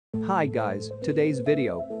Hi guys, today's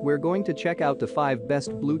video, we're going to check out the 5 best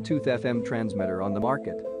Bluetooth FM transmitter on the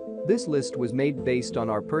market. This list was made based on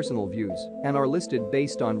our personal views and are listed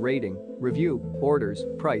based on rating, review, orders,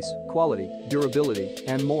 price, quality, durability,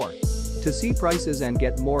 and more. To see prices and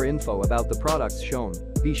get more info about the products shown,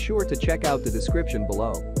 be sure to check out the description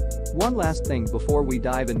below. One last thing before we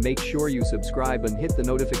dive in, make sure you subscribe and hit the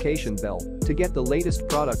notification bell to get the latest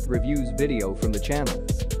product reviews video from the channel.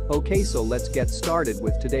 Okay, so let's get started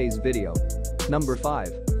with today's video. Number 5.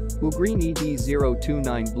 UGREEN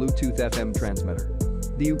ED029 Bluetooth FM Transmitter.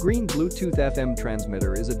 The UGREEN Bluetooth FM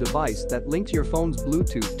Transmitter is a device that links your phone's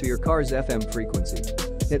Bluetooth to your car's FM frequency.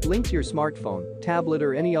 It links your smartphone, tablet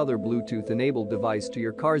or any other Bluetooth-enabled device to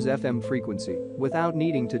your car's FM frequency without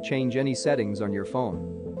needing to change any settings on your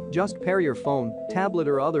phone. Just pair your phone, tablet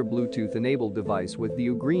or other Bluetooth-enabled device with the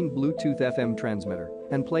UGREEN Bluetooth FM transmitter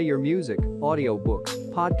and play your music, audio books,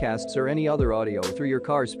 podcasts or any other audio through your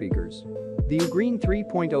car speakers. The UGREEN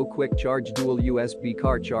 3.0 Quick Charge Dual USB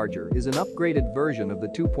Car Charger is an upgraded version of the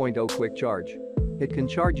 2.0 Quick Charge. It can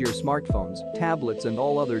charge your smartphones, tablets and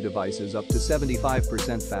all other devices up to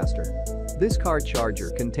 75% faster. This car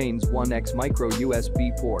charger contains 1x micro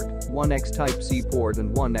USB port, 1x Type-C port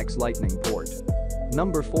and 1x Lightning port.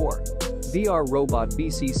 Number 4. VR Robot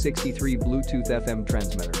BC63 Bluetooth FM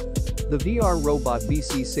Transmitter. The VR Robot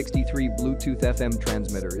BC63 Bluetooth FM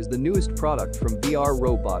Transmitter is the newest product from VR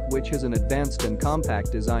Robot, which has an advanced and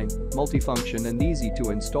compact design, multifunction and easy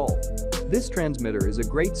to install. This transmitter is a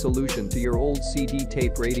great solution to your old CD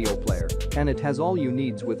tape radio player, and it has all you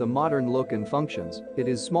need with a modern look and functions. It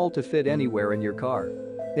is small to fit anywhere in your car.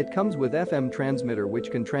 It comes with FM transmitter which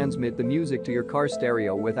can transmit the music to your car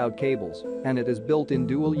stereo without cables, and it is built-in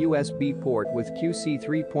dual USB port with QC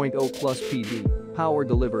 3.0 plus PD, power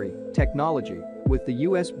delivery, technology, with the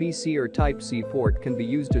USB-C or Type-C port can be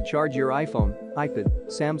used to charge your iPhone, iPad,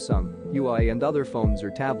 Samsung, UI and other phones or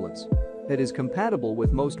tablets. It is compatible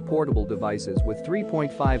with most portable devices with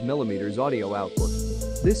 3.5mm audio output.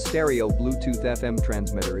 This stereo Bluetooth FM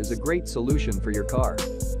transmitter is a great solution for your car.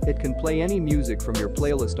 It can play any music from your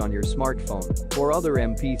playlist on your smartphone or other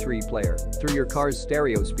MP3 player through your car's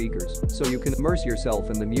stereo speakers, so you can immerse yourself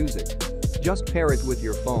in the music. Just pair it with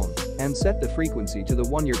your phone and set the frequency to the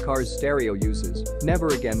one your car's stereo uses. Never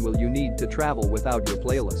again will you need to travel without your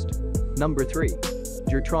playlist. Number 3.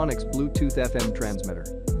 Geartronics Bluetooth FM Transmitter.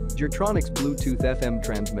 Geartronics Bluetooth FM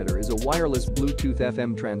Transmitter is a wireless Bluetooth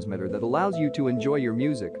FM transmitter that allows you to enjoy your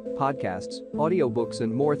music, podcasts, audiobooks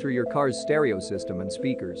and more through your car's stereo system and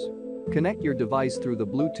speakers. Connect your device through the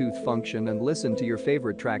Bluetooth function and listen to your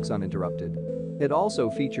favorite tracks uninterrupted. It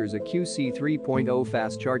also features a QC 3.0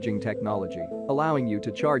 fast charging technology, allowing you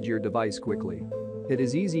to charge your device quickly. It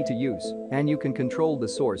is easy to use, and you can control the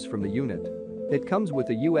source from the unit. It comes with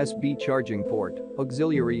a USB charging port,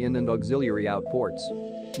 auxiliary in and auxiliary out ports.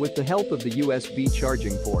 With the help of the USB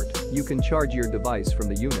charging port, you can charge your device from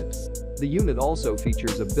the unit. The unit also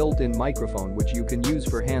features a built-in microphone which you can use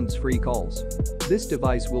for hands-free calls. This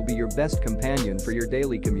device will be your best companion for your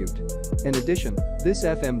daily commute. In addition, this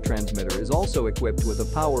FM transmitter is also equipped with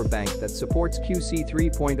a power bank that supports QC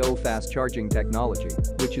 3.0 fast charging technology,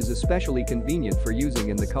 which is especially convenient for using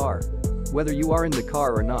in the car. Whether you are in the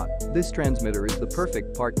car or not, this transmitter is the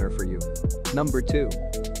perfect partner for you. Number 2.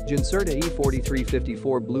 JINSERTA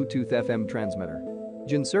E4354 Bluetooth FM Transmitter.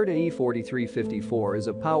 JINSERTA E4354 is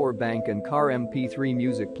a power bank and car MP3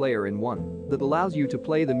 music player in one that allows you to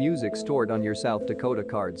play the music stored on your South Dakota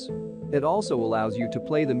cards. It also allows you to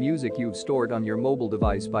play the music you've stored on your mobile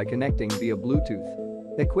device by connecting via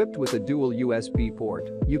Bluetooth. Equipped with a dual USB port,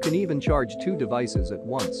 you can even charge 2 devices at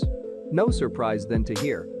once. No surprise then to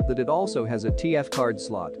hear that it also has a TF card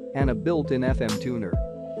slot and a built-in FM tuner.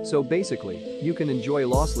 So basically, you can enjoy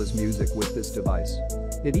lossless music with this device.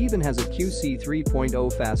 It even has a QC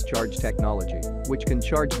 3.0 fast charge technology, which can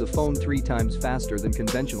charge the phone 3 times faster than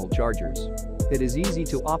conventional chargers. It is easy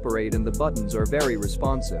to operate and the buttons are very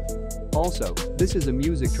responsive. Also, this is a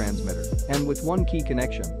music transmitter, and with one key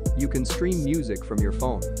connection, you can stream music from your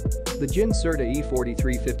phone. The JINSERTA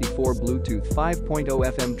E4354 Bluetooth 5.0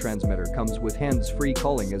 FM transmitter comes with hands-free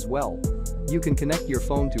calling as well. You can connect your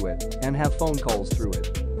phone to it and have phone calls through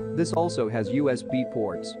it. This also has USB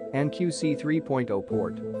ports and QC 3.0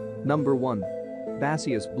 port. Number 1.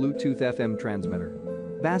 BASEUS Bluetooth FM Transmitter.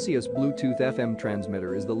 BASEUS Bluetooth FM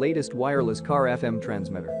Transmitter is the latest wireless car FM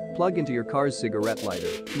transmitter. Plug into your car's cigarette lighter,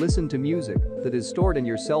 listen to music that is stored in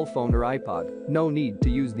your cell phone or iPod, no need to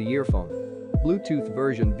use the earphone. Bluetooth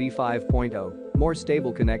version V5.0, more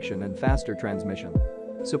stable connection and faster transmission.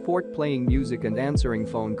 Support playing music and answering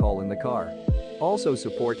phone call in the car. Also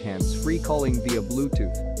support hands-free calling via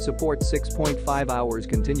Bluetooth, support 6.5 hours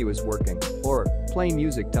continuous working, or play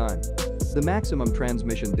music time. The maximum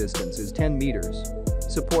transmission distance is 10 meters.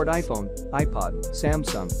 Support iPhone, iPod,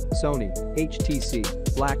 Samsung, Sony,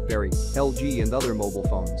 HTC, BlackBerry, LG and other mobile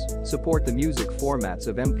phones. Support the music formats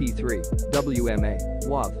of MP3, WMA,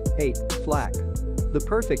 WAV, 8, FLAC. The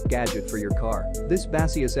perfect gadget for your car. This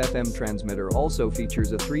BASEUS FM transmitter also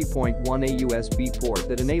features a 3.1A USB port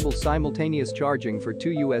that enables simultaneous charging for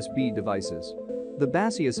 2 USB devices. The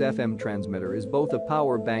BASEUS FM transmitter is both a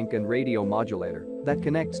power bank and radio modulator that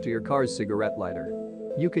connects to your car's cigarette lighter.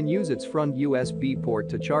 You can use its front USB port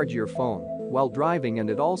to charge your phone while driving, and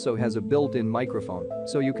it also has a built-in microphone,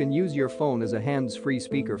 so you can use your phone as a hands-free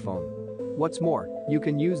speakerphone. What's more, you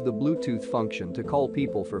can use the Bluetooth function to call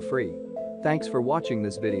people for free. Thanks for watching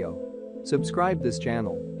this video. Subscribe this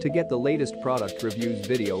channel to get the latest product reviews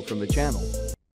video from the channel.